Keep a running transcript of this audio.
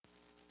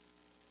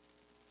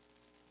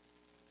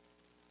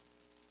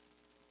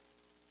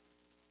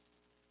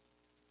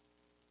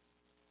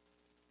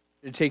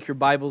To take your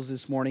Bibles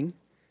this morning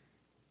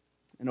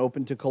and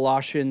open to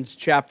Colossians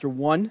chapter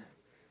 1.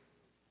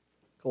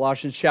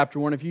 Colossians chapter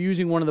 1. If you're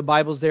using one of the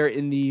Bibles there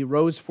in the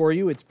rows for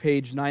you, it's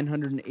page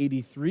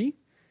 983.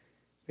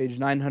 Page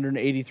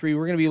 983.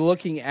 We're going to be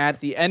looking at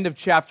the end of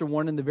chapter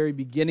 1 and the very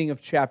beginning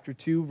of chapter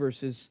 2,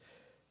 verses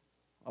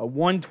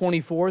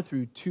 1:24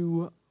 through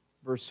 2,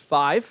 verse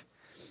 5,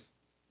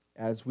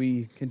 as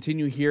we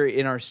continue here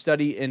in our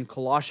study in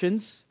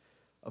Colossians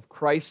of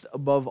Christ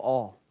above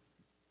all.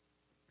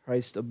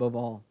 Christ above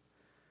all.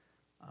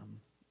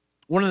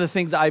 One of the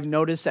things I've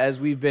noticed as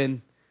we've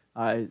been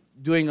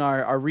doing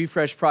our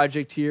refresh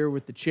project here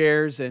with the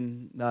chairs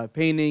and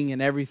painting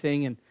and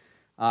everything,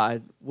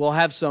 and we'll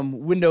have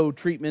some window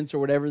treatments or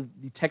whatever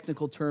the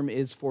technical term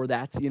is for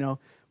that,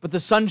 but the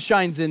sun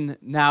shines in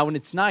now and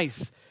it's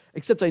nice,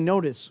 except I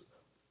notice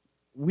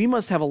we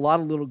must have a lot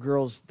of little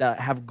girls that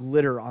have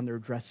glitter on their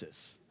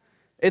dresses.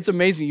 It's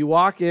amazing. You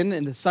walk in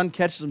and the sun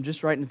catches them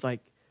just right and it's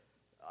like,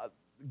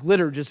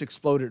 glitter just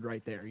exploded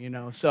right there,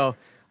 So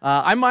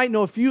I might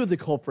know a few of the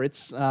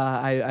culprits.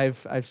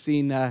 I've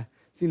seen a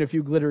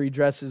few glittery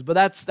dresses, but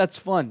that's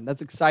fun.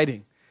 That's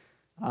exciting.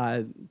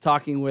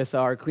 Talking with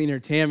our cleaner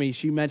Tammy,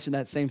 she mentioned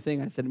that same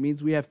thing. I said it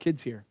means we have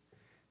kids here,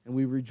 and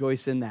we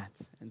rejoice in that.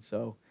 And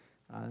so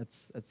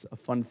that's a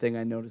fun thing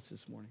I noticed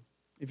this morning.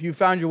 If you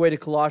found your way to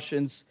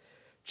Colossians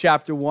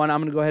chapter 1, I'm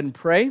going to go ahead and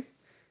pray,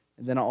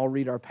 and then I'll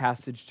read our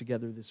passage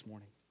together this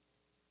morning.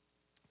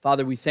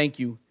 Father, we thank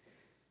you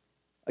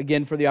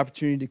again for the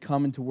opportunity to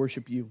come and to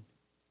worship you.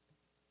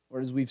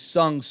 Lord, as we've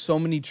sung so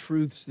many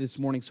truths this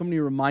morning, so many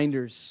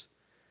reminders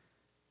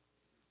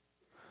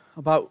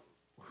about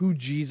who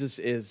Jesus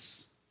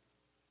is,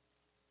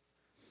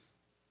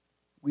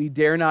 we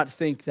dare not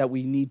think that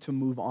we need to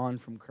move on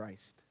from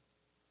Christ.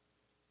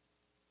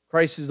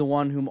 Christ is the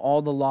one whom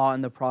all the law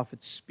and the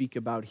prophets speak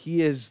about.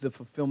 He is the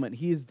fulfillment.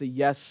 He is the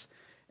yes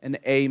and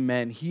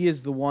amen. He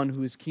is the one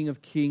who is King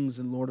of kings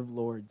and Lord of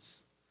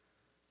lords.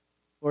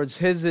 Lord,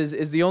 His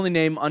is the only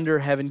name under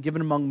heaven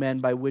given among men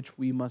by which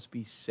we must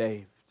be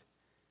saved.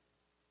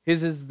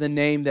 His is the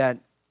name that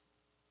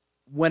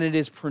when it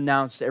is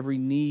pronounced, every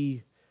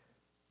knee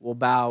will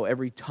bow,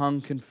 every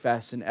tongue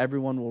confess, and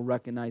everyone will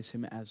recognize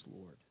Him as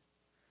Lord.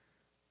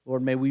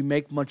 Lord, may we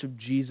make much of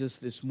Jesus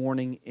this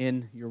morning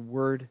in your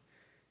word.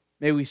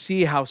 May we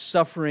see how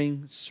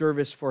suffering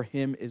service for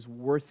Him is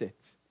worth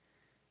it.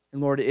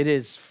 And Lord, it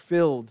is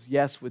filled,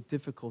 yes, with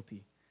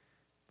difficulty,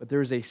 but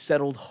there is a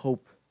settled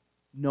hope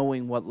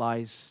knowing what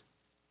lies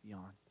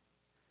beyond.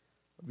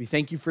 Lord, we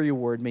thank you for your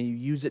word. May you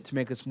use it to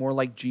make us more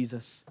like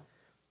Jesus.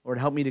 Lord,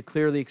 help me to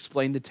clearly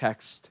explain the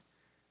text,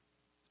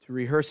 to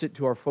rehearse it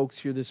to our folks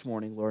here this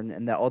morning, Lord,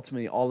 and that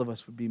ultimately all of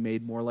us would be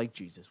made more like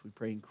Jesus. We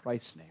pray in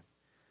Christ's name.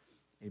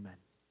 Amen.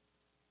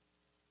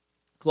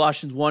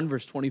 Colossians 1,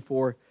 verse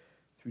 24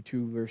 through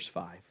 2, verse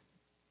 5.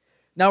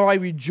 Now I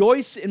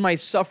rejoice in my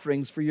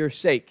sufferings for your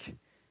sake,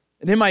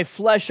 and in my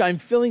flesh I am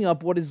filling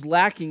up what is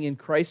lacking in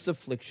Christ's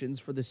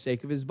afflictions for the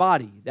sake of His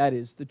body, that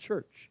is, the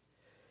church,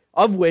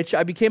 of which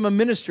I became a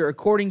minister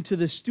according to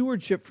the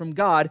stewardship from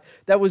God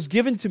that was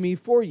given to me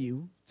for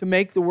you to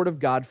make the word of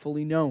God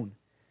fully known.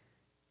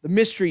 The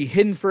mystery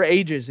hidden for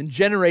ages and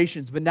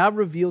generations, but now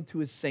revealed to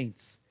His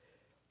saints.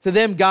 To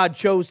them God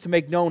chose to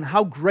make known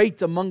how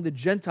great among the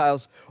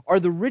Gentiles are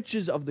the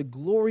riches of the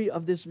glory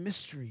of this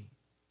mystery,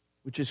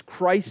 which is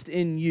Christ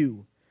in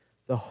you,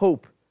 the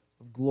hope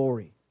of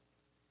glory.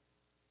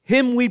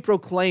 Him we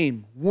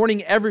proclaim,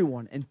 warning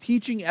everyone and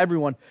teaching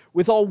everyone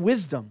with all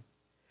wisdom,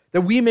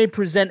 that we may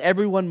present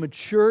everyone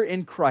mature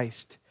in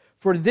Christ.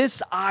 For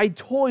this I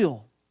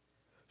toil,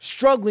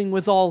 struggling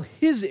with all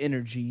His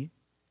energy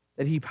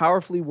that He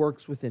powerfully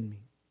works within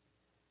me.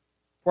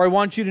 For I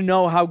want you to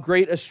know how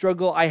great a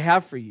struggle I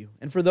have for you,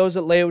 and for those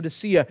at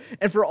Laodicea,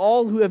 and for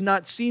all who have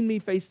not seen me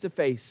face to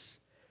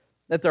face,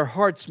 that their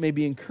hearts may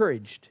be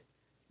encouraged,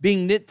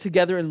 being knit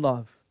together in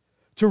love,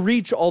 to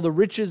reach all the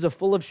riches of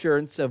full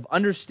assurance of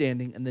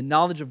understanding and the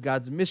knowledge of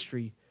God's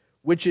mystery,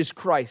 which is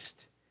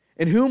Christ,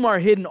 in whom are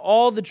hidden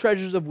all the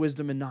treasures of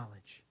wisdom and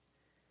knowledge.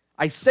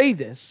 I say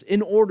this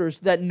in order so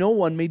that no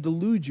one may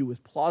delude you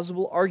with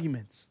plausible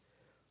arguments.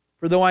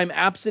 For though I am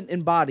absent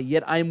in body,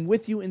 yet I am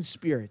with you in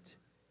spirit,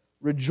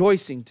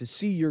 rejoicing to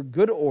see your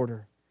good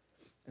order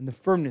and the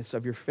firmness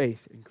of your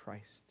faith in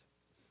Christ.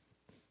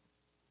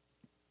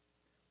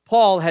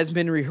 Paul has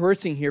been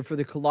rehearsing here for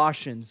the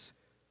Colossians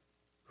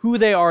who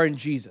they are in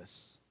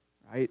Jesus,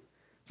 right?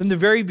 From the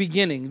very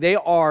beginning, they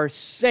are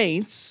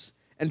saints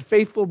and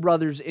faithful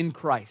brothers in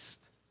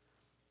Christ.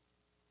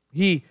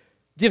 He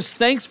gives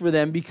thanks for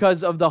them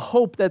because of the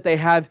hope that they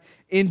have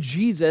in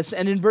Jesus.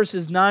 And in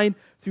verses 9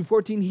 through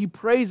 14, he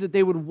prays that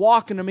they would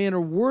walk in a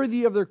manner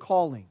worthy of their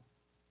calling.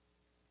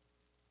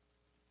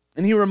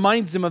 And he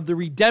reminds them of the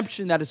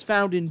redemption that is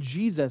found in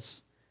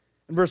Jesus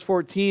in verse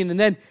 14. And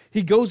then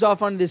he goes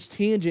off on this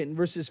tangent in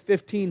verses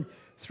 15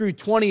 through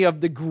 20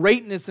 of the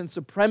greatness and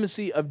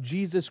supremacy of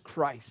Jesus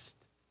Christ.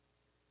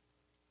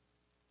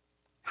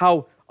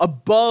 How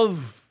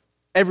above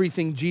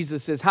everything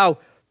Jesus is, how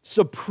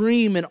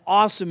supreme and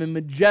awesome and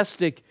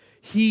majestic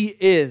He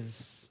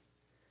is.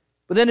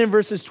 But then in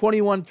verses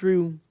 21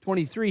 through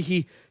 23,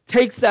 he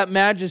takes that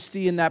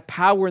majesty and that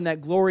power and that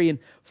glory and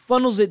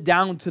funnels it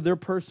down to their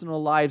personal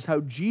lives,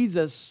 how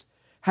Jesus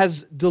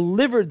has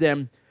delivered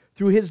them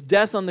through his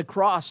death on the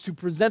cross to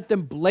present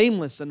them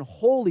blameless and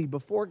holy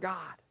before God.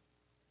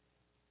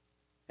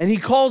 And he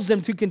calls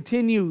them to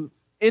continue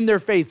in their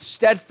faith,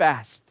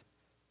 steadfast,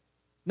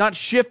 not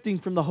shifting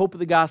from the hope of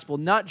the gospel,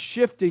 not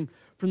shifting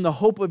from the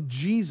hope of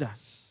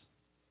Jesus.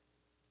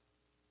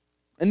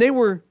 And they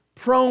were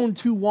prone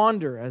to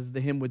wander, as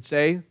the hymn would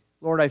say.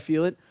 Lord, I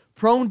feel it.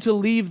 Prone to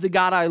leave the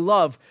God I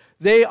love.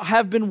 They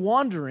have been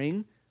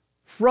wandering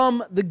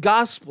from the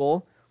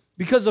gospel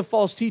because of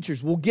false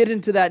teachers. We'll get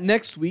into that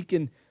next week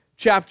in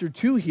chapter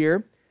 2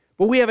 here,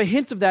 but we have a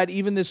hint of that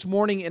even this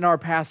morning in our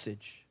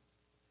passage.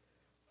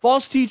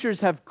 False teachers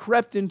have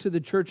crept into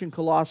the church in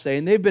Colossae,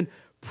 and they've been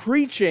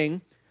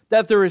preaching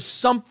that there is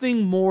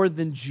something more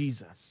than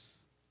Jesus.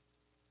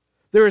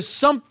 There is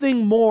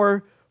something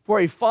more for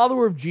a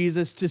follower of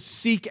Jesus to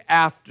seek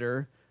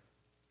after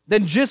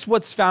than just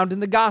what's found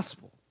in the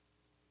gospel.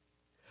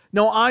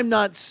 Now, I'm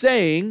not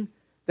saying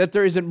that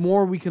there isn't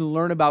more we can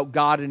learn about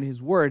God and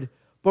his word,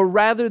 but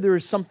rather there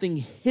is something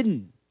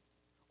hidden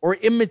or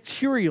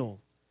immaterial,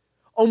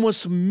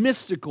 almost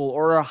mystical,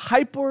 or a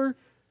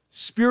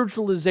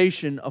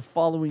hyper-spiritualization of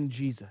following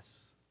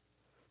Jesus.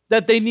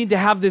 That they need to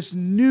have this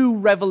new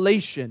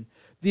revelation,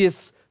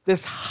 this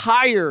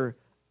higher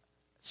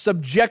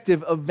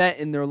subjective event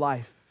in their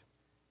life.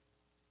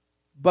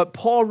 But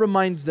Paul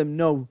reminds them,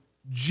 no,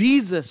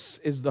 Jesus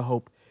is the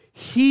hope.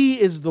 He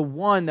is the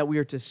one that we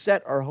are to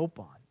set our hope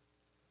on.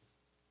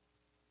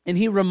 And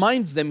he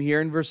reminds them here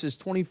in verses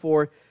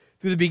 24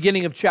 through the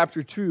beginning of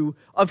chapter 2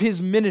 of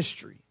his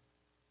ministry.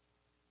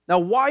 Now,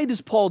 why does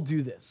Paul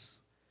do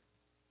this?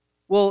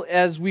 Well,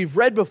 as we've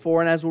read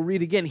before and as we'll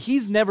read again,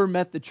 he's never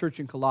met the church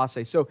in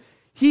Colossae. So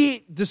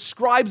he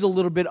describes a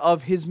little bit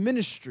of his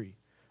ministry,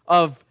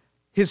 of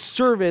his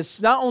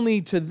service, not only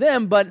to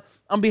them, but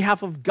on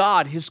behalf of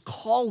God, his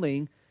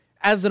calling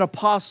as an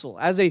apostle,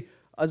 as a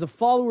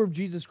follower of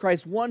Jesus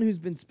Christ, one who's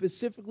been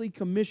specifically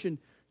commissioned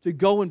to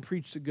go and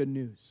preach the good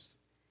news.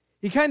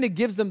 He kind of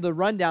gives them the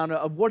rundown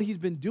of what he's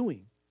been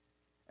doing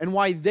and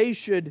why they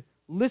should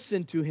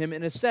listen to him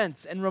in a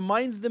sense, and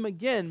reminds them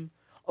again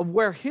of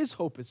where his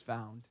hope is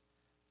found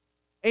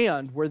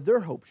and where their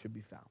hope should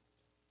be found.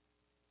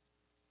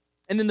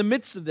 And in the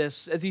midst of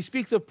this, as he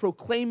speaks of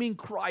proclaiming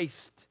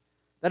Christ,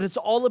 that it's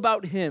all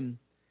about him,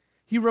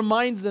 he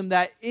reminds them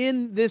that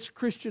in this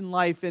Christian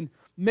life and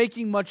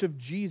making much of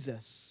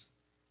Jesus,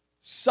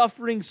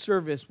 suffering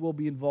service will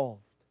be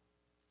involved.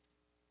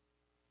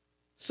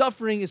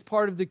 Suffering is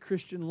part of the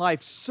Christian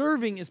life.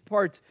 Serving is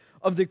part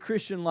of the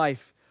Christian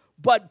life.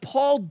 But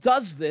Paul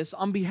does this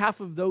on behalf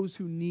of those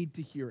who need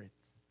to hear it.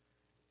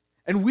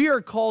 And we are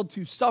called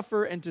to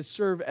suffer and to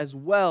serve as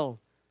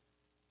well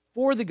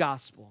for the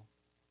gospel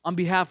on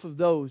behalf of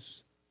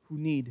those who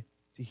need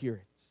to hear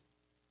it.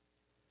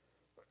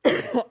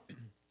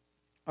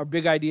 Our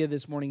big idea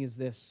this morning is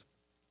this: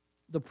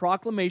 the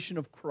proclamation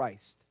of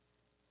Christ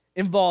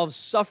involves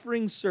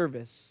suffering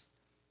service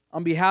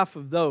on behalf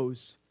of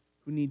those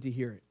who need to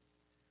hear it.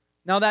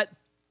 Now, that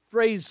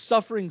phrase,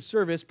 suffering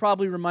service,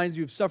 probably reminds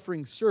you of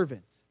suffering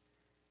servant.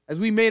 As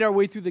we made our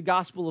way through the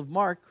Gospel of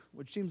Mark,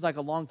 which seems like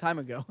a long time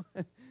ago,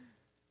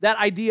 that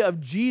idea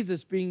of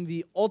Jesus being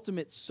the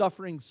ultimate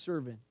suffering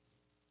servant.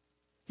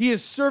 He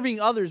is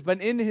serving others, but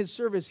in his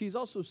service, he's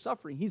also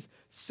suffering. He's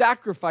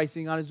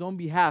sacrificing on his own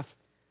behalf.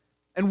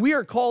 And we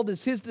are called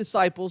as his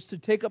disciples to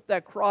take up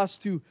that cross,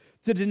 to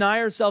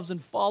deny ourselves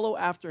and follow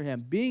after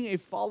him. Being a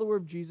follower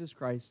of Jesus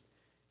Christ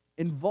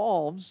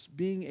involves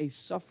being a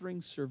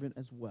suffering servant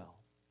as well.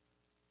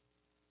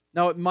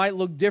 Now, it might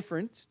look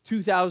different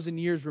 2,000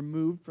 years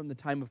removed from the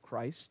time of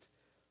Christ,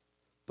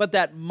 but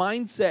that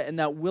mindset and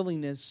that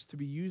willingness to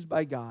be used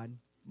by God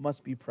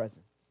must be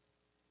present.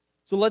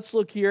 So let's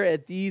look here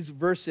at these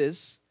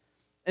verses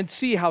and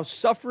see how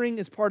suffering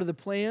is part of the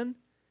plan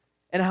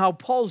and how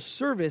Paul's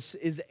service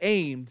is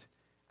aimed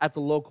at the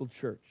local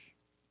church.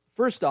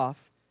 First off,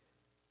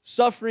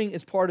 suffering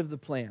is part of the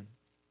plan.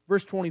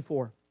 Verse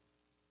 24.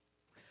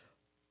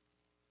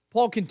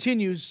 Paul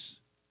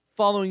continues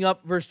following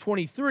up verse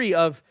 23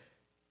 of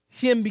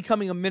him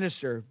becoming a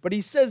minister. But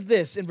he says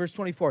this in verse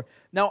 24.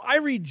 Now I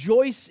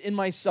rejoice in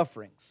my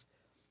sufferings.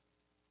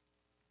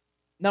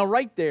 Now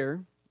right there,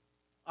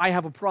 I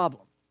have a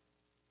problem.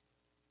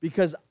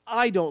 Because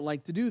I don't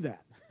like to do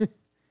that.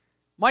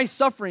 My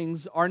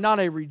sufferings are not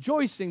a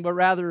rejoicing, but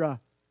rather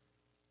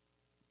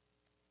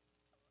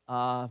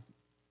I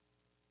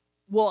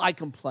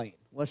complain.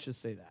 Let's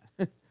just say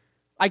that.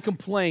 I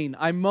complain.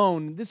 I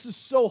moan. This is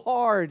so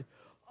hard.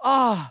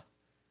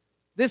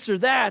 This or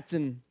that.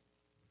 And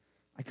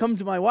I come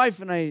to my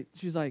wife and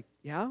she's like,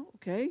 yeah,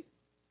 okay.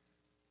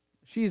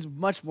 She's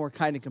much more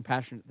kind and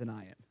compassionate than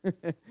I am.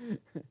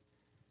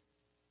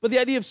 But the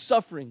idea of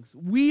sufferings,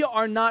 we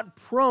are not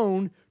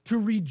prone to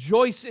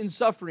rejoice in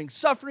suffering.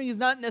 Suffering is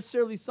not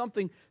necessarily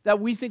something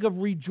that we think of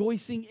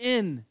rejoicing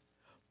in.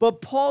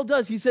 But Paul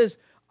does. He says,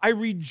 I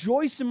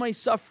rejoice in my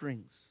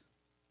sufferings.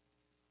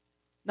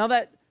 Now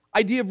that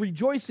idea of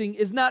rejoicing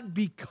is not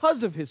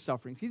because of his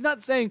sufferings. He's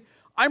not saying,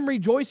 I'm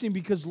rejoicing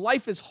because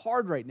life is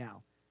hard right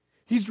now.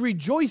 He's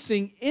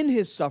rejoicing in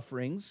his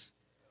sufferings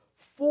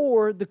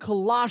for the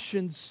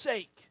Colossians'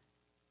 sake.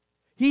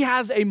 He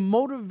has a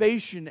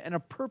motivation and a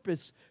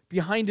purpose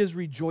behind his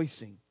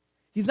rejoicing.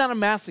 He's not a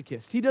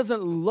masochist. He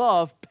doesn't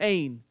love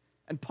pain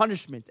and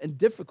punishment and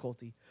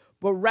difficulty,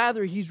 but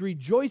rather he's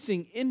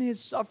rejoicing in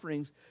his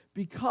sufferings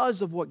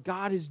because of what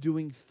God is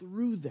doing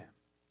through them.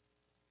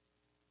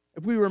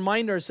 If we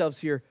remind ourselves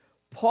here,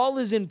 Paul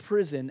is in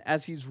prison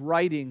as he's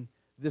writing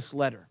this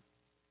letter.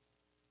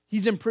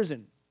 He's in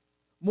prison.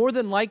 More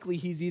than likely,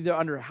 he's either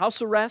under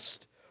house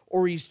arrest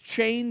or he's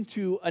chained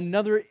to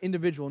another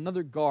individual,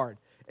 another guard.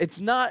 It's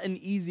not an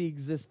easy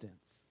existence.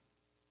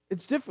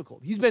 It's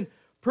difficult. He's been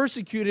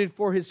persecuted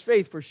for his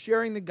faith, for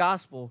sharing the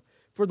gospel,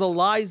 for the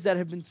lies that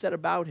have been said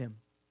about him.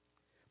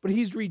 But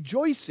he's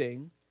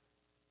rejoicing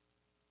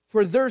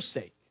for their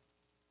sake,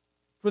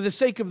 for the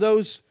sake of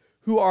those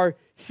who are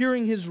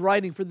hearing his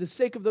writing, for the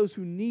sake of those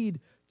who need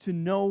to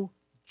know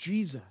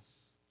Jesus.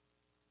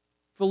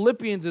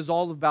 Philippians is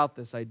all about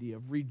this idea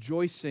of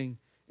rejoicing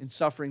in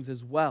sufferings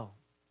as well.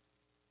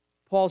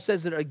 Paul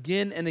says it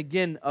again and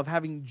again of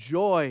having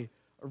joy,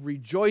 of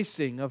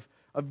rejoicing, of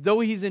though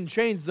he's in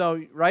chains,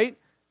 though, right?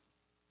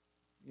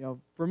 You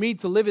know, for me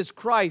to live is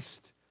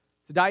Christ,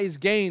 to die is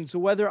gain. So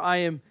whether I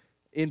am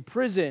in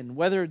prison,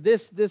 whether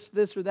this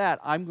or that,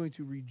 I'm going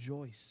to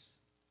rejoice.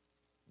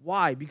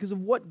 Why? Because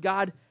of what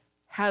God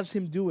has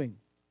him doing.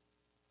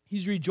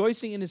 He's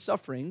rejoicing in his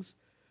sufferings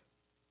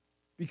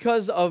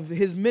because of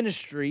his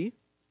ministry.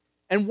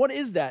 And what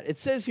is that? It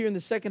says here in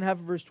the second half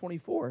of verse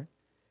 24,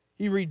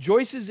 he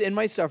rejoices in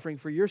my suffering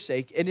for your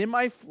sake, and in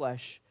my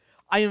flesh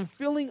I am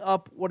filling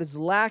up what is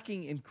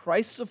lacking in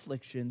Christ's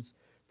afflictions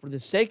for the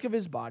sake of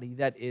his body,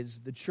 that is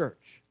the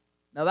church.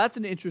 Now that's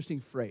an interesting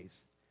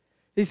phrase.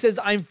 He says,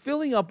 I'm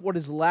filling up what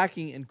is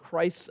lacking in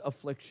Christ's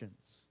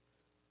afflictions,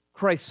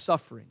 Christ's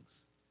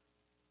sufferings.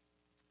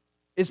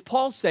 Is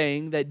Paul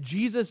saying that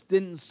Jesus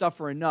didn't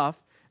suffer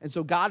enough, and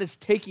so God is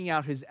taking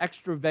out his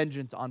extra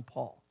vengeance on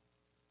Paul?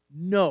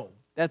 No,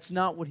 that's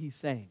not what he's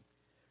saying.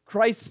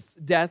 Christ's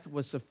death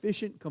was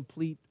sufficient,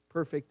 complete,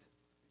 perfect,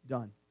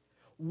 done.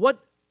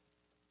 What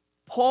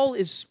Paul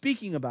is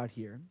speaking about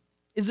here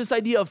is this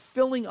idea of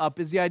filling up,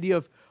 is the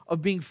idea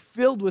of being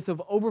filled with,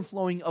 of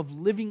overflowing, of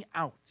living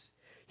out.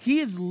 He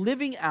is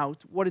living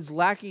out what is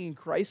lacking in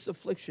Christ's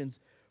afflictions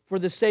for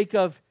the sake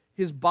of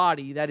his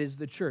body, that is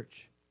the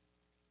church.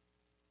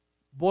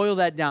 Boil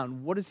that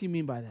down. What does he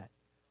mean by that?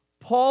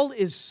 Paul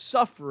is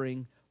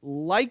suffering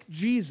like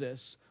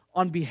Jesus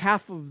on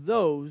behalf of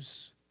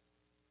those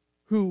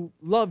who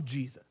love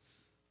Jesus.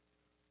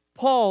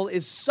 Paul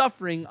is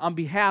suffering on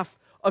behalf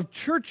of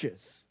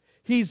churches.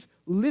 He's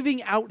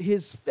living out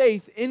his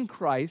faith in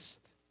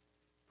Christ,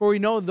 for we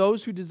know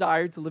those who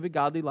desire to live a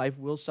godly life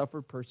will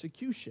suffer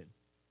persecution.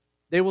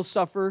 They will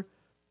suffer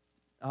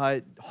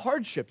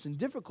hardships and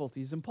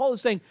difficulties. And Paul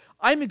is saying,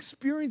 I'm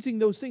experiencing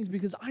those things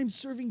because I'm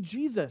serving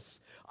Jesus.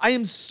 I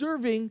am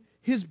serving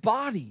his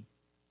body.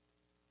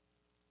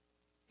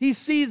 He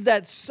sees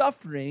that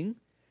suffering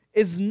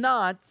is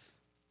not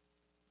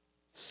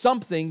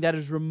something that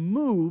is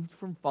removed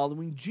from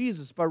following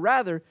Jesus, but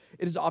rather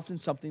it is often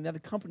something that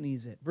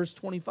accompanies it. Verse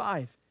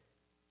 25,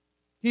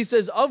 he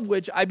says, of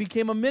which I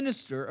became a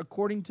minister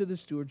according to the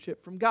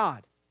stewardship from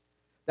God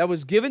that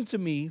was given to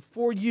me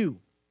for you.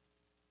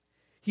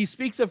 He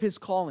speaks of his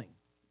calling.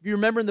 If you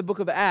remember in the book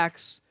of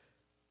Acts,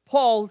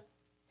 Paul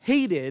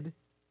hated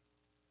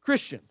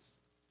Christians.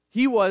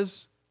 He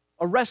was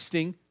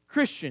arresting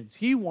Christians.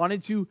 He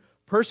wanted to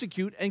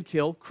persecute and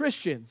kill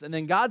Christians. And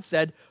then God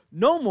said,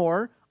 no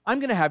more. I'm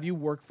going to have you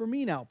work for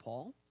me now,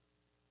 Paul.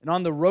 And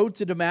on the road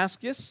to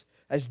Damascus,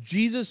 as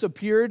Jesus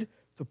appeared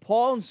to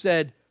Paul and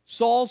said,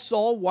 Saul,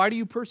 Saul, why do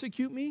you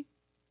persecute me?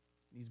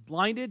 He's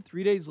blinded.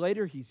 3 days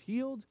later, he's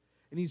healed.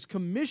 And he's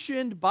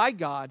commissioned by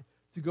God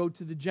to go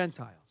to the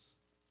Gentiles,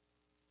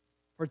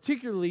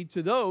 particularly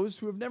to those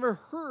who have never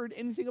heard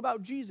anything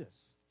about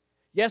Jesus.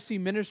 Yes, he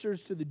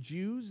ministers to the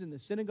Jews in the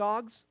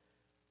synagogues,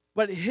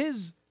 but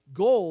his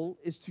goal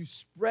is to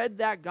spread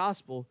that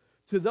gospel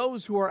to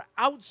those who are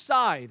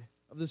outside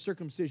of the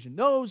circumcision,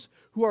 those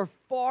who are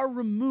far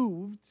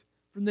removed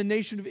from the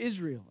nation of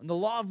Israel and the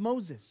law of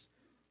Moses,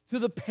 to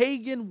the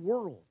pagan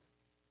world.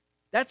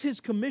 That's his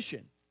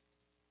commission.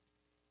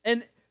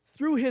 And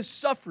through his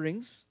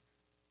sufferings,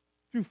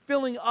 through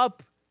filling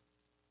up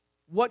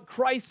what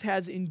Christ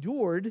has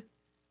endured,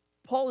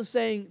 Paul is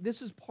saying,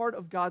 this is part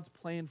of God's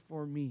plan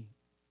for me.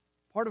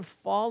 Part of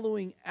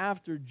following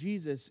after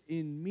Jesus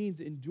means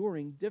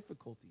enduring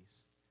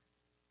difficulties.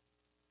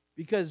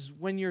 Because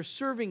when you're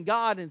serving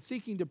God and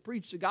seeking to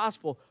preach the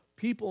gospel,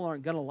 people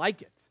aren't going to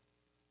like it.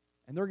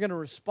 And they're going to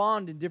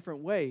respond in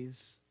different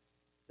ways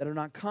that are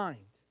not kind.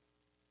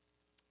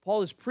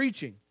 Paul is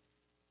preaching.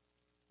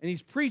 And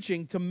he's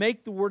preaching to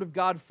make the word of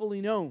God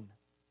fully known,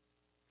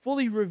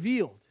 fully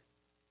revealed,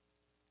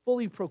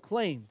 fully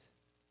proclaimed.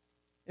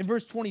 In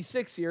verse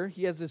 26 here,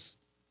 he has this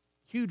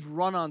huge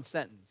run-on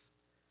sentence.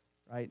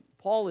 right?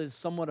 Paul is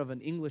somewhat of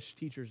an English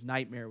teacher's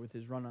nightmare with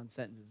his run-on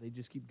sentences. They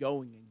just keep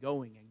going and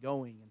going and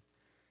going. And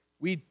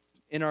we,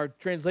 in our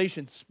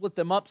translation, split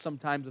them up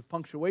sometimes with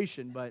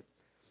punctuation, but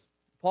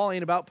Paul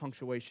ain't about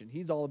punctuation.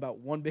 He's all about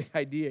one big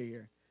idea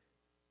here.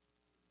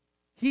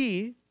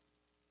 He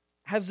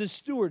has this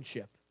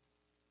stewardship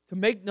to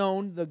make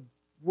known the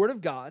word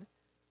of God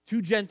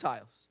to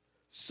Gentiles,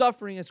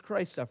 suffering as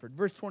Christ suffered.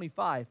 Verse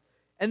 25,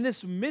 and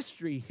this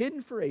mystery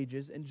hidden for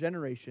ages and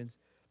generations,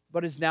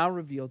 but is now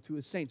revealed to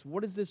his saints.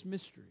 What is this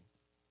mystery?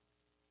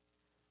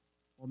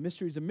 Well,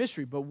 mystery is a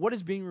mystery, but what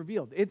is being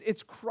revealed?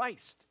 It's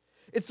Christ.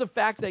 It's the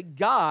fact that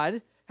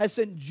God has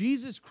sent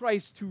Jesus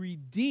Christ to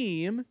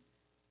redeem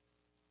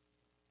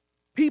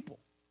people.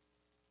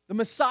 The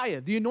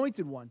Messiah, the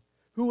Anointed One,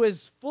 who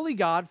is fully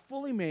God,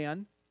 fully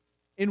man,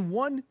 in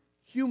one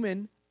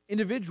human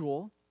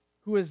individual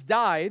who has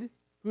died,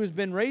 who has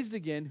been raised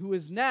again, who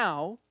is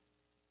now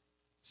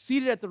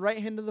seated at the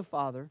right hand of the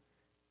Father,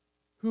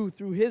 who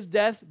through his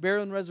death,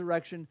 burial, and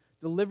resurrection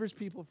delivers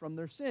people from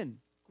their sin.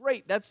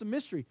 Great, that's the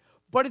mystery.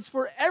 But it's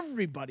for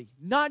everybody,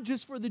 not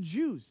just for the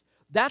Jews.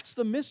 That's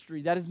the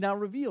mystery that is now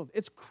revealed.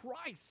 It's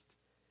Christ.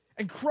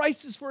 And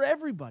Christ is for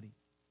everybody.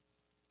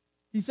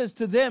 He says,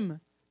 to them,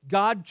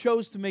 God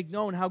chose to make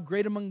known how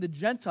great among the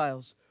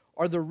Gentiles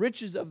are the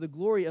riches of the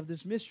glory of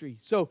this mystery.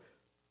 So,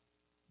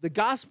 the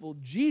gospel,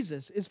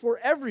 Jesus, is for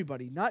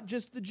everybody, not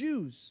just the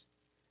Jews.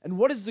 And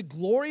what is the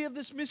glory of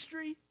this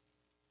mystery?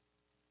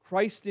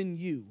 Christ in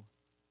you,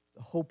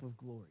 the hope of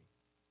glory.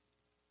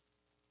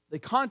 The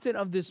content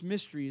of this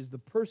mystery is the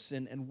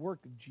person and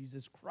work of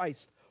Jesus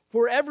Christ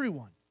for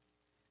everyone.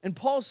 And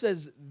Paul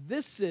says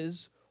this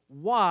is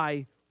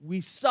why we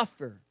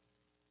suffer,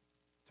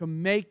 to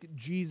make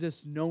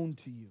Jesus known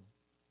to you.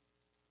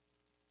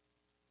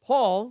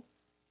 Paul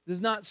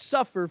does not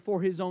suffer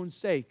for his own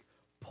sake.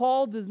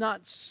 Paul does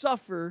not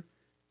suffer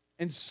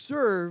and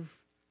serve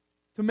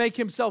to make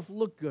himself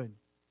look good.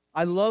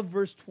 I love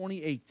verse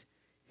 28.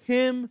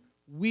 Him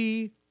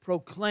we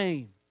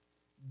proclaim.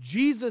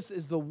 Jesus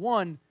is the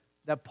one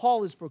that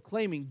Paul is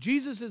proclaiming.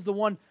 Jesus is the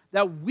one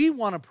that we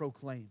want to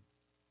proclaim.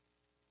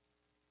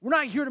 We're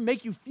not here to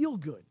make you feel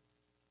good.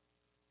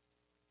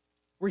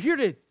 We're here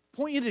to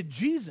point you to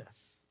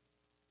Jesus.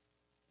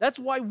 That's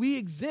why we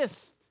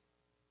exist.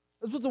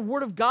 That's what the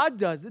Word of God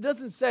does. It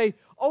doesn't say,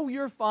 oh,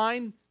 you're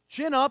fine,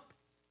 chin up,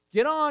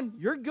 get on,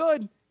 you're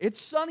good, it's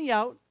sunny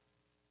out.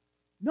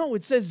 No,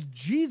 it says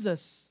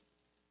Jesus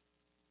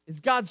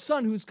is God's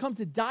Son who's come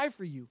to die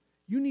for you.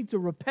 You need to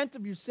repent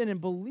of your sin and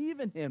believe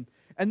in Him.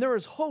 And there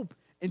is hope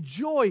and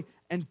joy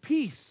and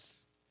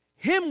peace.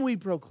 Him we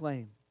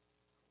proclaim,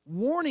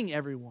 warning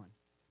everyone.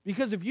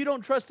 Because if you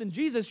don't trust in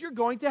Jesus, you're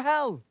going to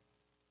hell.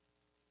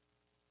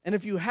 And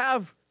if you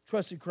have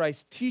trusted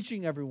Christ,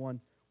 teaching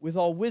everyone with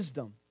all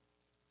wisdom,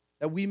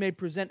 that we may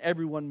present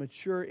everyone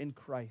mature in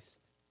Christ.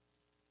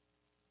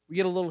 We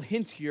get a little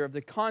hint here of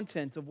the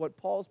content of what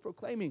Paul's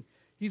proclaiming.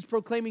 He's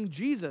proclaiming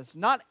Jesus,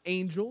 not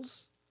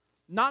angels,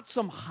 not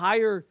some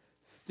higher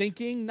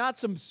thinking, not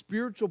some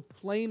spiritual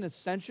plane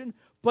ascension,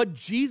 but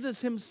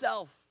Jesus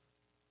himself.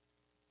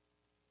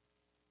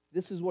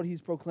 This is what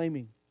he's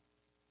proclaiming.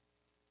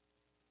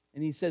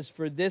 And he says,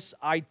 for this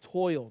I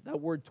toil. That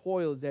word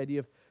toil is the idea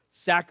of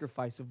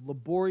sacrifice, of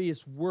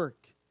laborious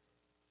work.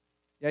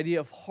 The idea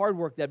of hard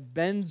work that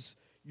bends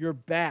your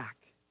back.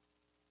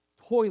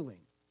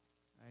 Toiling.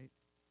 Right?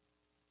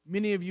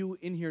 Many of you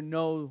in here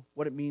know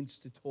what it means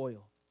to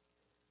toil.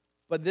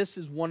 But this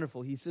is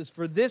wonderful. He says,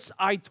 for this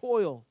I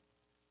toil,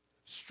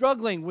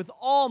 struggling with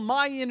all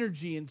my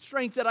energy and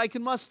strength that I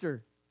can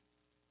muster.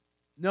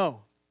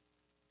 No.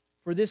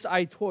 For this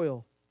I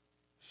toil,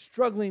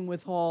 struggling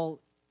with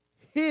all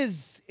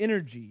His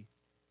energy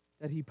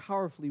that He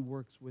powerfully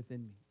works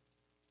within me.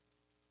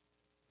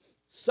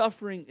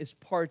 Suffering is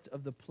part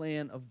of the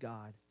plan of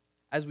God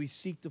as we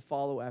seek to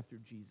follow after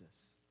Jesus.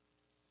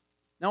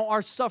 Now,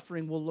 our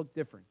suffering will look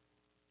different.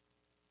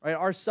 Right?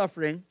 Our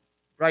suffering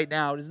right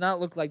now does not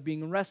look like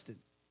being arrested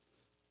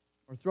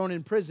or thrown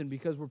in prison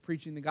because we're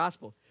preaching the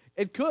gospel.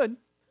 It could.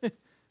 The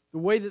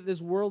way that this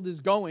world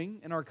is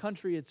going and our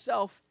country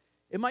itself,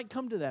 it might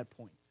come to that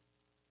point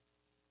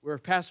where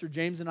Pastor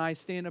James and I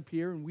stand up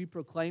here and we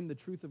proclaim the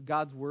truth of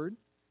God's word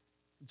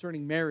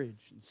concerning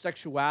marriage and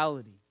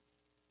sexuality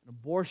and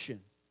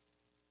abortion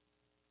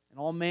and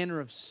all manner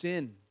of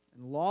sin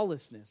and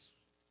lawlessness.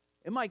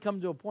 It might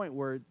come to a point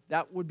where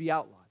that would be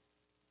outlawed.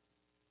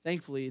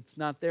 Thankfully, it's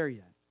not there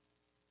yet.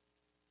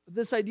 But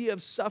this idea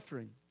of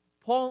suffering,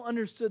 Paul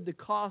understood the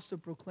cost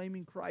of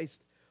proclaiming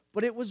Christ,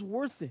 but it was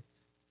worth it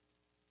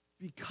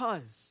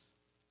because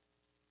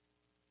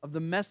of the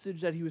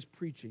message that he was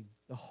preaching,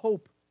 the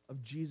hope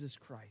of Jesus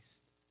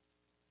Christ.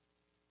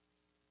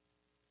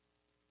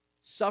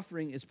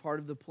 Suffering is part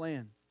of the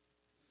plan.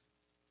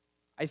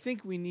 I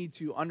think we need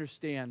to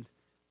understand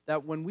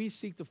that when we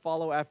seek to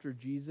follow after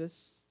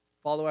Jesus,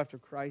 follow after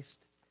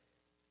Christ,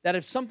 that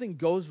if something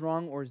goes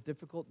wrong or is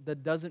difficult,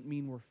 that doesn't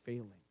mean we're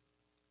failing.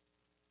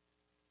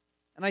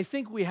 And I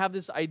think we have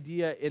this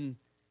idea in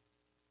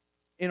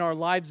our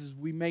lives as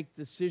we make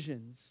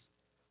decisions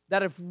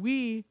that if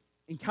we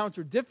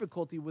encounter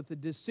difficulty with the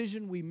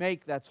decision we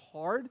make that's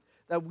hard,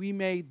 that we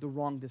made the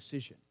wrong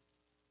decision.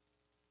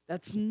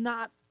 That's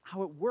not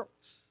how it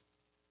works.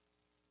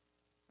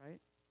 Right?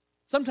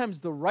 Sometimes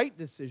the right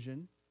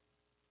decision,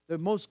 the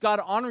most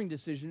God-honoring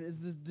decision,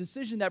 is the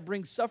decision that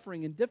brings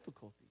suffering and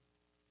difficulty.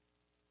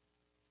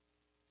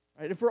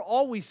 Right? If we're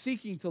always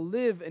seeking to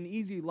live an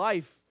easy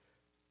life,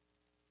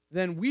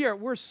 then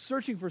we're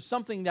searching for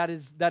something that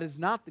is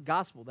not the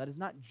gospel, that is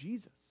not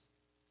Jesus.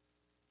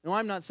 Now,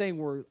 I'm not saying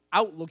we're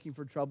out looking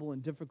for trouble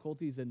and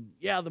difficulties and,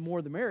 the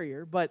more the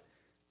merrier, but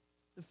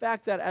the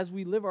fact that as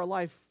we live our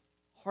life,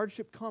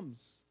 hardship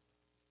comes.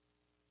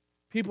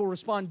 People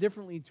respond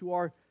differently to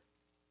our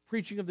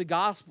preaching of the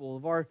gospel,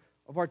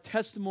 of our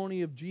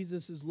testimony of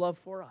Jesus' love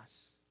for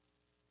us.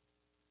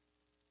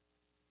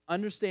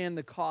 Understand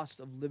the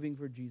cost of living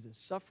for Jesus.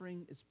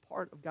 Suffering is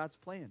part of God's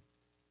plan.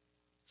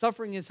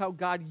 Suffering is how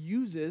God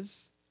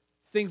uses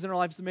things in our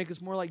lives to make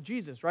us more like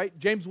Jesus, right?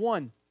 James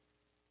 1,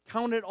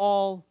 count it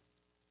all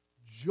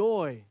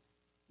joy,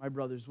 my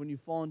brothers, when you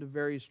fall into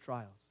various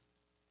trials.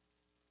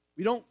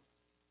 We don't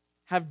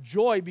have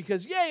joy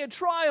because, a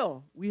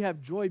trial. We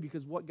have joy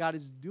because what God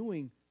is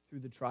doing through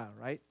the trial,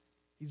 right?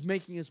 He's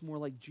making us more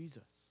like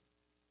Jesus.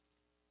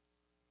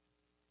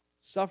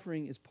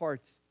 Suffering is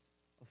part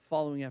of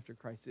following after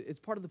Christ. It's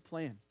part of the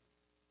plan.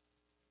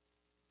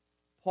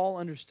 Paul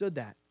understood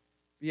that.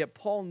 But yet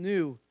Paul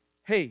knew,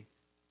 hey,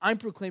 I'm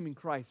proclaiming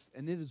Christ,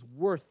 and it is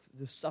worth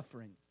the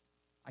suffering.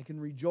 I can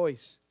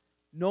rejoice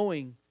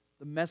knowing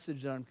the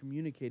message that I'm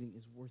communicating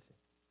is worth it.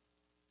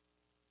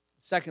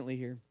 Secondly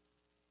here,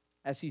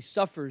 as he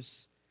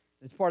suffers,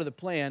 it's part of the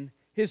plan,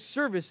 his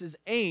service is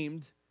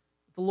aimed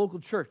at the local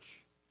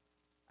church,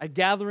 at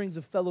gatherings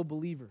of fellow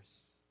believers.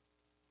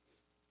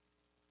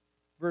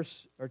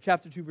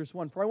 Chapter 2, verse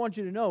 1. For I want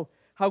you to know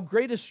how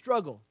great a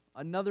struggle,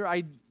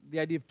 the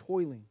idea of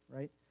toiling,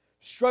 right?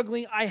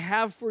 Struggling I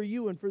have for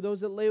you and for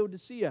those at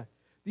Laodicea.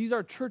 These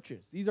are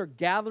churches. These are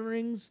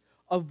gatherings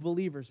of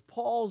believers.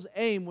 Paul's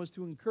aim was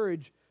to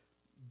encourage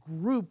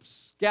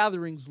groups,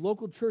 gatherings,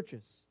 local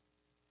churches.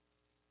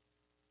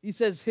 He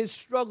says his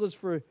struggle is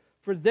for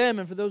them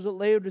and for those at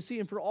Laodicea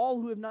and for all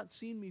who have not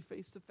seen me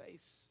face to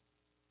face.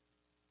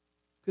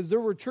 Because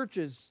there were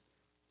churches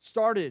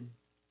started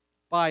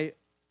by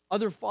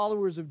other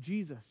followers of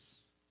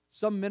Jesus,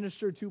 some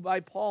ministered to by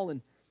Paul,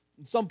 and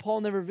some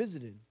Paul never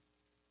visited.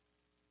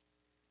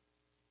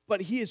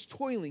 But he is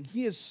toiling,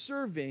 he is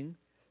serving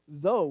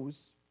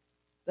those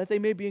that they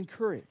may be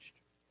encouraged.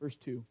 Verse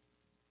 2,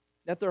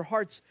 that their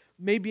hearts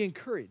may be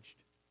encouraged,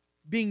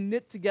 being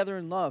knit together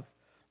in love,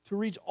 to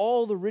reach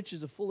all the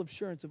riches of full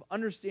assurance of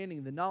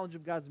understanding the knowledge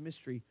of God's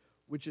mystery,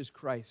 which is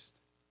Christ.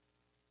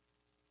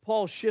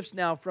 Paul shifts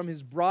now from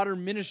his broader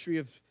ministry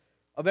of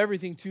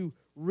everything to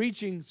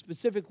reaching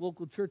specific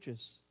local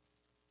churches.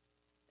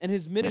 And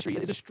his ministry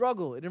is a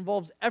struggle. It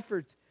involves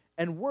effort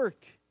and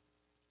work,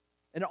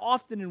 and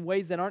often in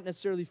ways that aren't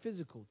necessarily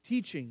physical.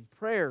 Teaching,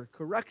 prayer,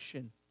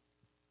 correction,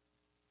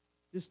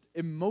 just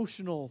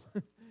emotional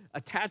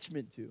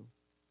attachment to.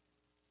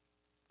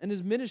 And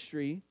his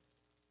ministry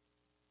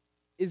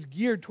is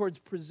geared towards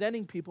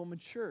presenting people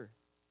mature,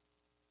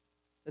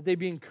 that they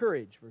be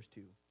encouraged, verse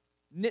 2,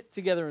 knit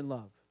together in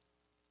love,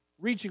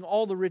 reaching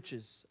all the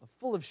riches of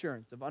full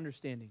assurance of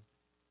understanding.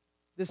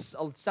 This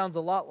sounds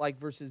a lot like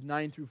verses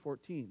 9 through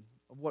 14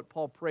 of what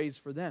Paul prays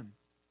for them,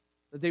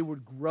 that they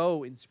would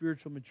grow in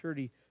spiritual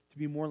maturity to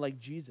be more like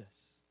Jesus.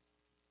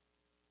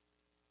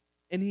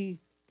 And he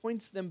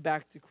points them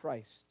back to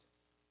Christ.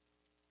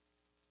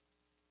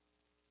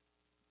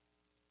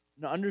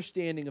 An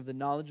understanding of the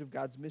knowledge of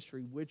God's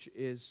mystery, which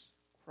is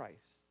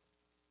Christ,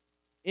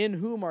 in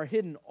whom are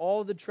hidden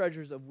all the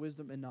treasures of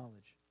wisdom and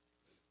knowledge.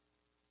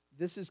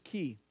 This is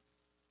key,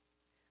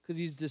 because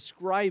he's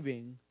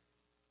describing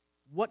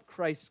what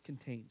Christ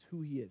contains,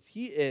 who he is.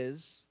 He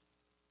is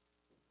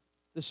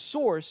the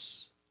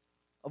source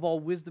of all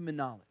wisdom and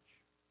knowledge.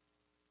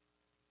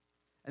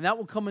 And that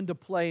will come into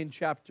play in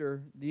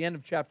the end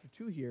of chapter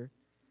 2 here,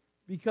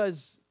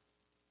 because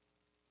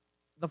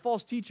the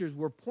false teachers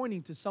were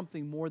pointing to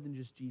something more than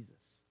just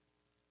Jesus.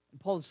 And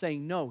Paul is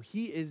saying, no,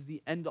 he is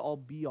the end-all,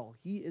 be-all.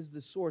 He is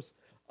the source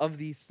of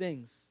these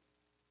things.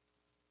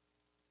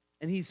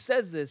 And he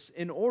says this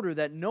in order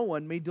that no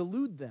one may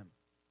delude them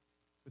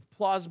with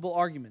plausible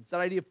arguments. That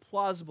idea of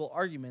plausible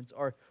arguments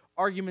are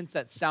arguments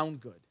that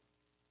sound good,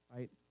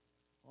 right?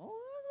 Well,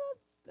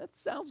 that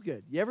sounds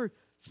good. You ever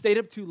stayed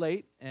up too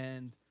late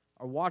and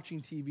are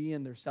watching TV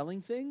and they're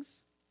selling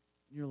things?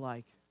 And you're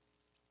like,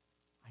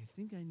 I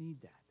think I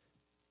need that.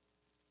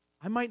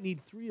 I might need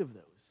 3 of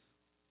those.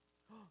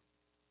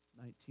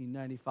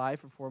 $19.95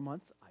 for 4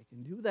 months. I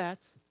can do that.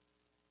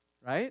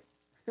 Right?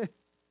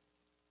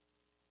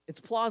 It's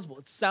plausible.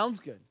 It sounds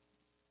good.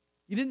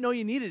 You didn't know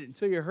you needed it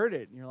until you heard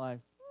it. And you're like,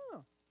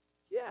 oh,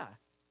 yeah.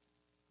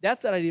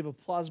 That's that idea of a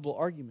plausible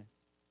argument.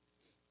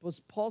 But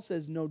Paul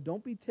says, no,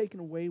 don't be taken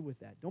away with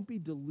that. Don't be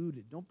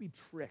deluded. Don't be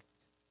tricked.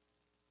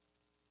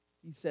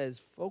 He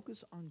says,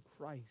 focus on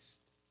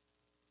Christ.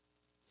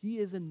 He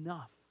is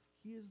enough.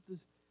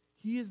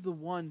 He is the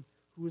one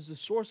who is the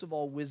source of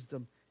all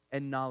wisdom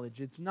and knowledge.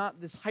 It's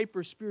not this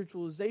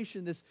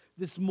hyper-spiritualization,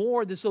 this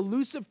more, this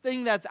elusive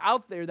thing that's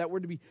out there that we're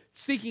to be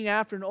seeking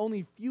after and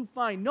only few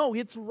find. No,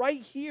 it's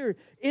right here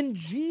in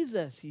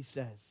Jesus, he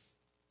says.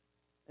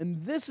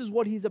 And this is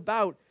what he's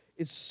about,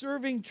 is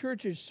serving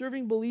churches,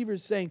 serving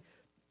believers, saying,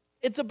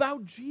 it's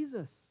about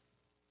Jesus.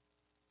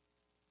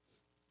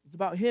 It's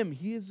about him.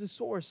 He is the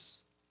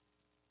source.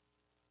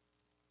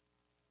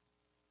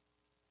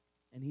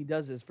 And he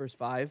does this, verse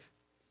 5.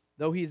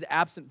 Though he is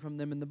absent from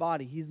them in the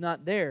body, he's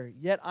not there.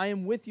 Yet I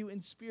am with you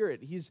in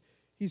spirit. He's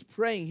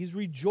praying. He's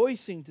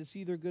rejoicing to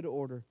see their good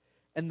order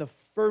and the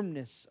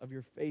firmness of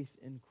your faith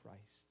in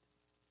Christ.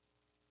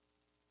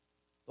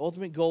 The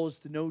ultimate goal is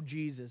to know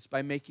Jesus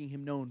by making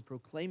him known,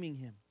 proclaiming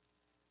him.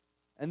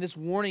 And this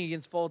warning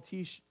against false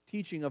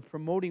teaching of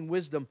promoting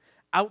wisdom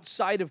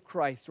outside of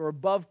Christ or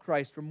above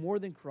Christ or more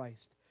than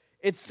Christ.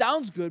 It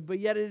sounds good, but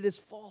yet it is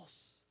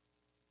false.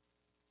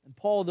 And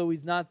Paul, though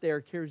he's not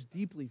there, cares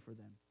deeply for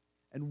them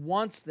and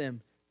wants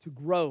them to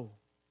grow.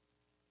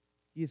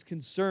 He is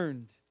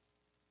concerned.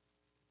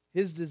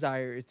 His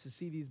desire is to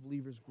see these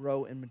believers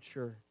grow and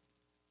mature.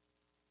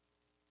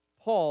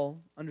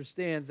 Paul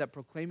understands that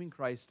proclaiming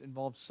Christ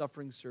involves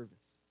suffering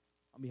service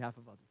on behalf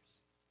of others.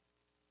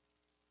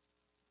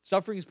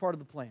 Suffering is part of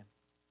the plan.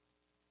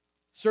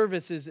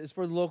 Service is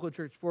for the local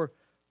church.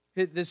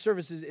 This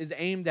service is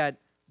aimed at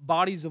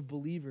bodies of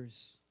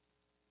believers.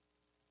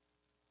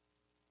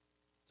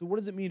 So what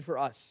does it mean for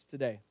us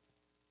today?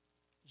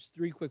 Just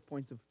 3 quick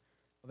points of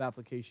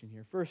application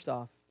here. First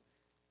off,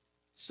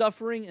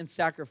 suffering and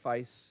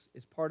sacrifice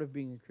is part of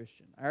being a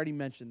Christian. I already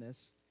mentioned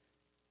this,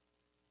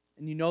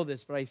 and you know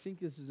this, but I think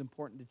this is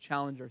important to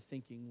challenge our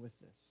thinking with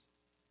this.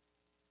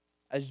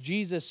 As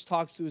Jesus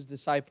talks to his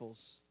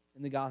disciples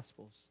in the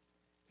Gospels,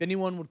 if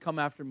anyone would come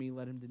after me,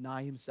 let him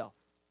deny himself.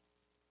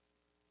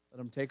 Let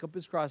him take up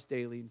his cross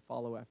daily and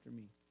follow after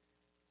me.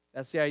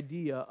 That's the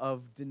idea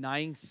of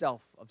denying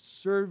self, of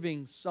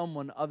serving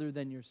someone other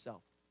than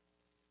yourself.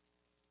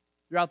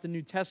 Throughout the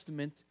New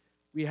Testament,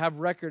 we have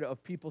record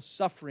of people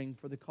suffering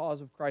for the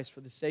cause of Christ,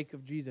 for the sake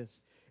of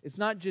Jesus. It's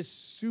not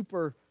just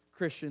super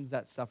Christians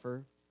that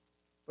suffer,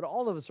 but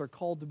all of us are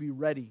called to be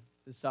ready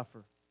to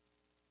suffer.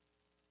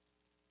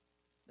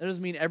 That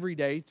doesn't mean every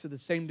day to the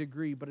same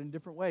degree, but in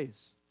different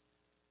ways.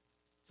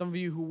 Some of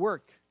you who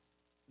work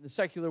in the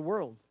secular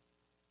world,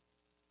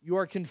 you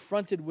are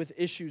confronted with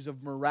issues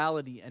of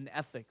morality and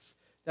ethics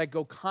that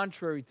go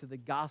contrary to the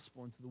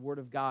gospel and to the Word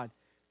of God.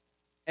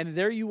 And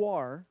there you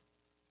are,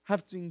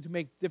 having to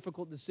make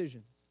difficult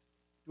decisions.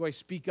 Do I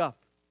speak up?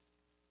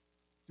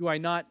 Do I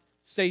not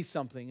say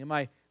something? Am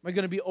I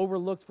going to be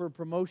overlooked for a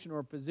promotion or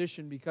a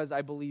position because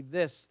I believe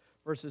this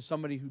versus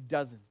somebody who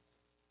doesn't?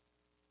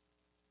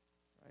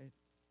 Right?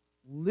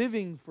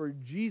 Living for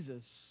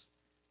Jesus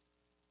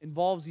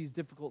involves these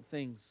difficult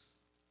things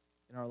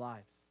in our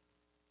lives.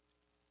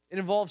 It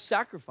involves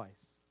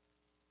sacrifice.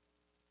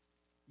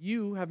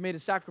 You have made a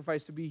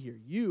sacrifice to be here.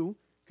 You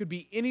could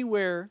be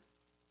anywhere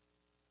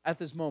at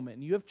this moment,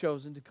 and you have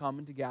chosen to come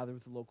and to gather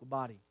with the local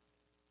body.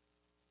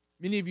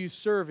 Many of you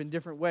serve in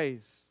different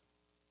ways.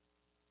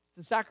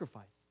 It's a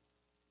sacrifice.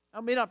 Now,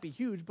 it may not be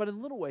huge, but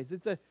in little ways,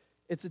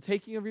 it's a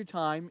taking of your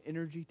time,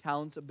 energy,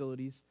 talents,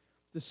 abilities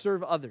to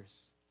serve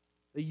others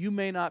that you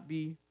may not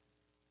be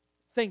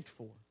thanked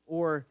for,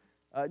 or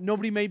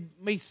nobody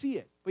may see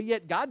it, but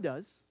yet God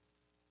does.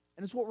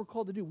 And it's what we're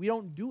called to do. We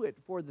don't do it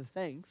for the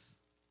thanks.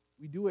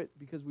 We do it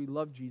because we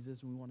love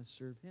Jesus and we want to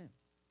serve him.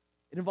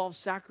 It involves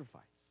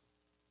sacrifice.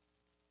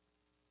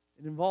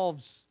 It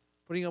involves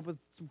putting up with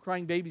some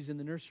crying babies in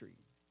the nursery,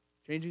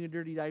 changing a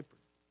dirty diaper,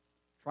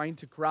 trying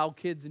to corral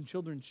kids in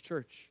children's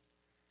church,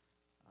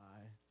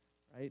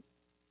 right?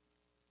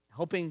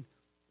 Helping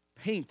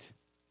paint,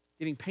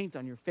 getting paint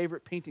on your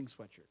favorite painting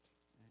sweatshirt,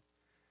 right?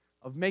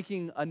 Of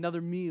making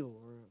another meal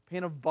or a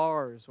pan of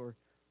bars, or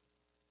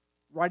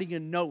writing a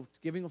note,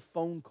 giving a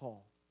phone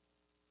call,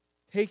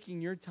 taking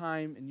your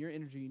time and your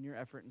energy and your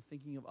effort and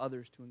thinking of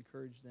others to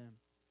encourage them.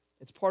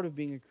 It's part of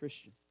being a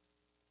Christian.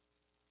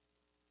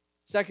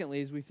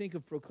 Secondly, as we think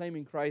of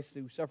proclaiming Christ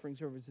through suffering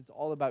service, it's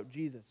all about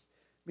Jesus.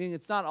 Meaning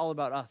it's not all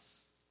about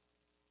us.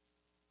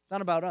 It's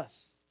not about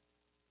us.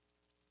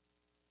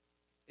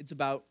 It's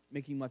about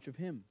making much of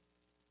him.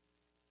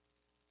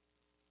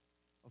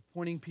 Of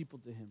pointing people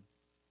to him.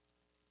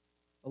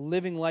 Of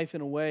living life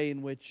in a way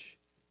in which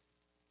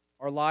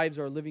our lives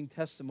are a living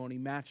testimony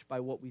matched by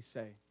what we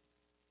say.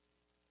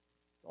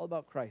 It's all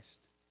about Christ.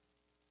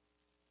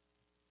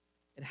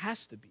 It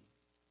has to be.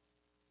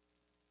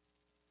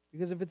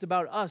 Because if it's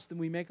about us, then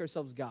we make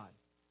ourselves God.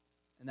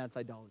 And that's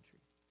idolatry.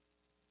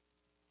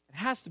 It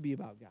has to be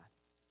about God.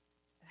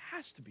 It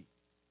has to be.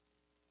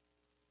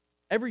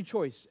 Every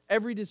choice,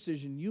 every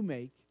decision you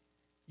make,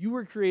 you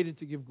were created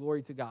to give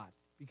glory to God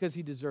because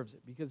he deserves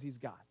it, because he's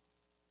God.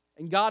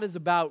 And God is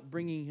about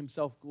bringing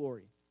himself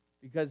glory,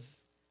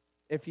 because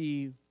if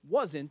he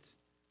wasn't,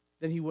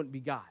 then he wouldn't be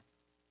God.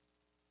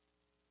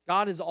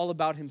 God is all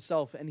about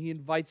himself, and he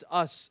invites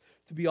us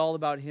to be all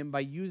about him by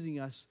using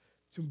us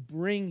to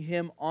bring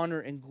him honor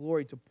and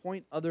glory, to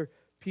point other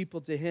people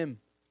to him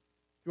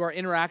through our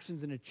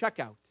interactions in a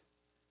checkout,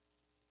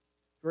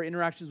 for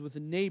interactions with a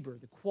neighbor,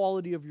 the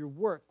quality of your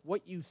work,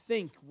 what you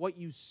think, what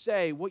you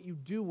say, what you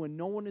do when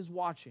no one is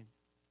watching.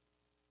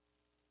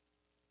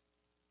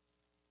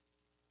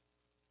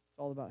 It's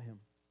all about Him.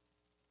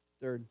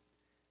 Third,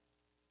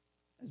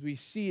 as we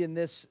see in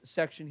this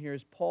section here,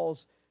 is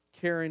Paul's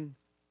care and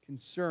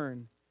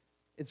concern.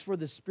 It's for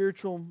the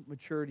spiritual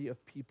maturity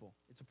of people.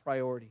 It's a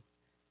priority.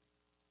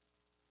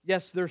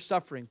 Yes, they're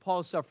suffering.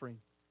 Paul is suffering.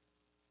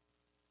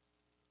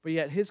 But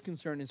yet his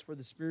concern is for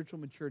the spiritual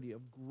maturity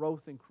of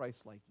growth in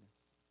Christ-likeness.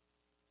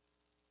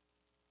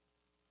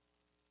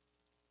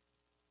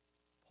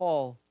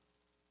 Paul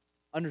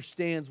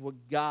understands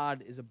what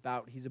God is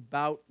about. He's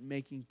about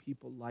making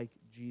people like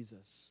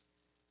Jesus.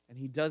 And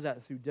he does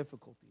that through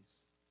difficulties,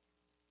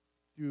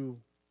 through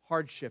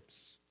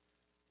hardships,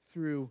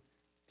 through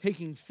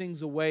taking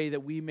things away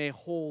that we may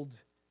hold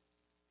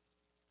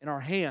in our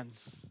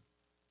hands,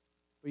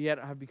 but yet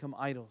have become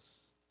idols.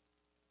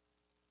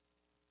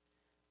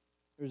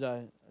 There's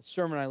a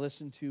sermon I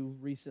listened to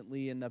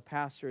recently, and the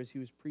pastor, as he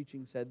was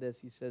preaching, said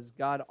this. He says,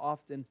 God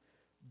often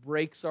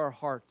breaks our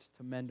heart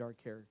to mend our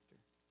character.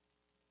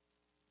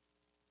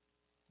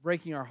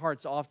 Breaking our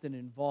hearts often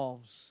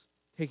involves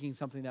taking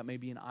something that may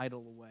be an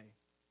idol away,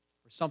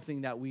 or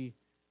something that we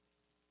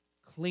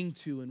cling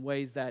to in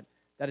ways that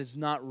is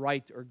not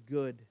right or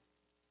good.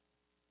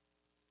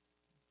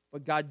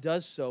 But God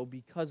does so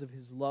because of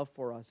His love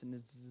for us and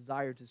His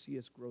desire to see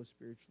us grow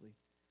spiritually.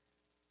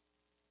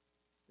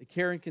 The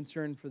care and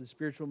concern for the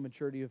spiritual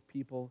maturity of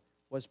people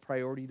was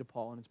priority to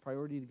Paul, and it's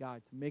priority to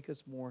God to make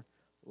us more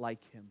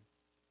like Him.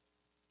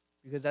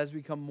 Because as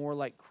we become more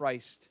like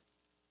Christ,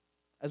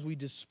 as we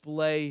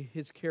display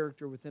His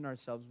character within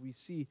ourselves, we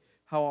see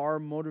how our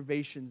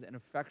motivations and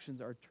affections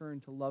are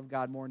turned to love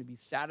God more and to be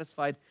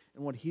satisfied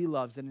in what He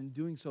loves. And in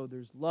doing so,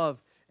 there's love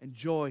and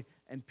joy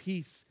and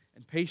peace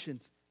and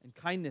patience and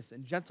kindness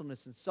and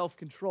gentleness and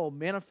self-control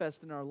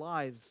manifest in our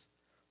lives,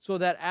 so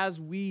that as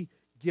we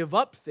give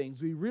up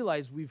things, we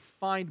realize we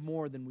find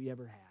more than we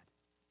ever had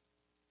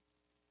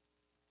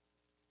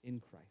in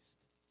Christ.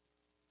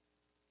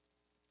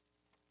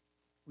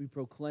 We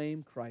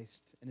proclaim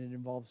Christ, and it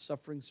involves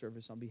suffering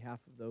service on behalf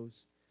of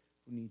those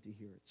who need to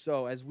hear it.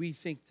 So, as we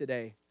think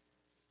today,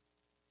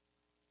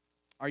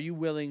 are you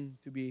willing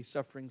to be a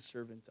suffering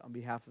servant on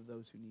behalf of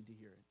those who need to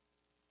hear it?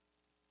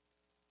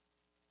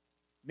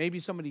 Maybe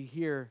somebody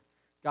here,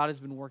 God has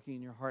been working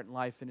in your heart and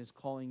life and is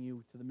calling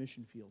you to the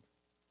mission field,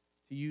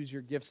 to use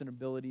your gifts and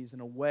abilities in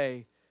a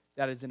way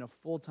that is in a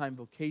full-time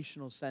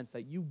vocational sense,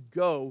 that you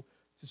go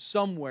to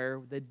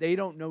somewhere that they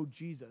don't know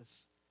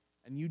Jesus,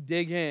 and you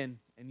dig in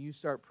and you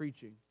start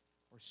preaching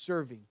or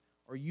serving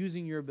or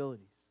using your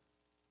abilities.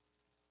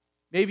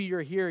 Maybe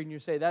you're here and you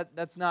say,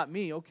 that's not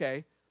me,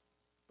 okay,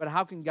 but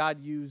how can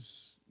God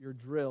use your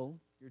drill,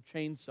 your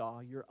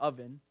chainsaw, your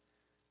oven,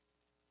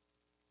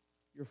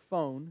 your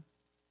phone,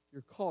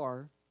 your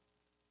car,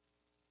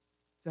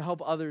 to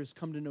help others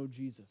come to know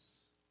Jesus,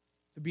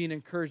 to be an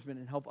encouragement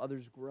and help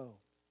others grow?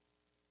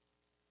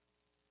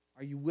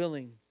 Are you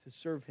willing to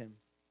serve Him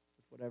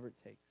with whatever it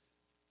takes?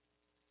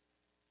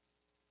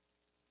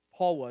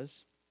 Paul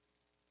was,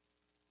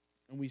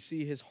 and we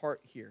see his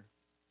heart here.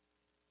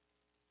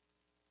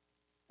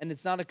 And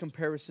it's not a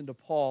comparison to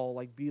Paul,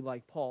 like be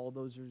like Paul.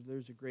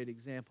 There's a great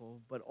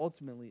example. But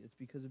ultimately, it's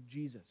because of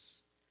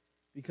Jesus,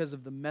 because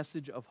of the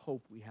message of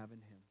hope we have in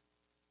Him,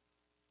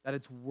 that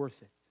it's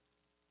worth it,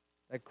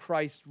 that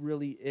Christ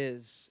really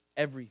is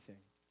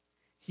everything.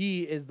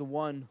 He is the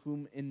one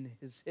whom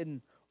is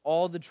hidden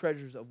all the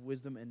treasures of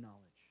wisdom and knowledge.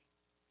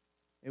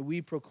 May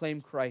we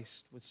proclaim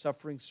Christ with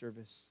suffering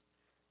service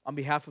on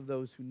behalf of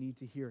those who need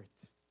to hear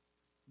it,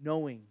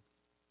 knowing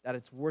that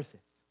it's worth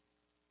it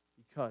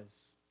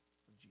because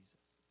of Jesus.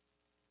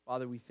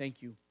 Father, we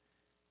thank You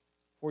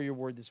for Your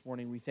word this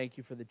morning. We thank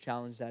You for the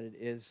challenge that it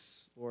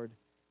is, Lord,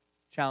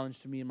 challenge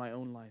to me in my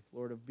own life,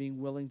 Lord, of being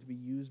willing to be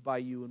used by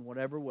You in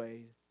whatever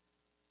way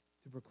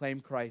to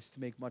proclaim Christ, to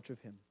make much of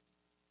Him,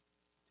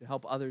 to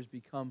help others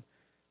become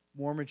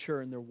more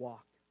mature in their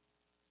walk,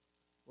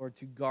 Lord,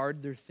 to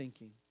guard their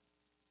thinking,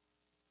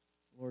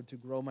 Lord, to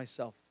grow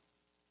myself,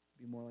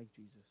 be more like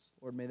Jesus.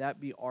 Lord, may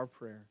that be our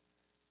prayer.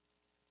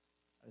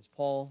 As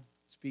Paul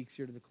speaks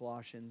here to the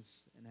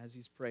Colossians, and as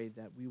he's prayed,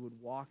 that we would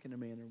walk in a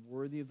manner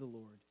worthy of the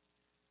Lord,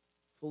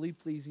 fully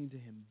pleasing to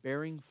Him,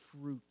 bearing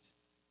fruit,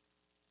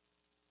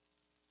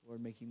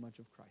 Lord, making much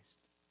of Christ.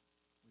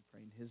 We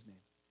pray in His name.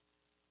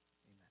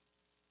 Amen.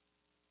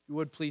 If you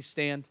would, please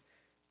stand.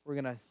 We're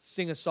going to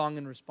sing a song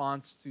in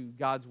response to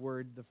God's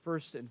word, the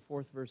first and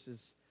fourth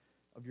verses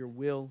of Your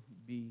Will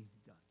Be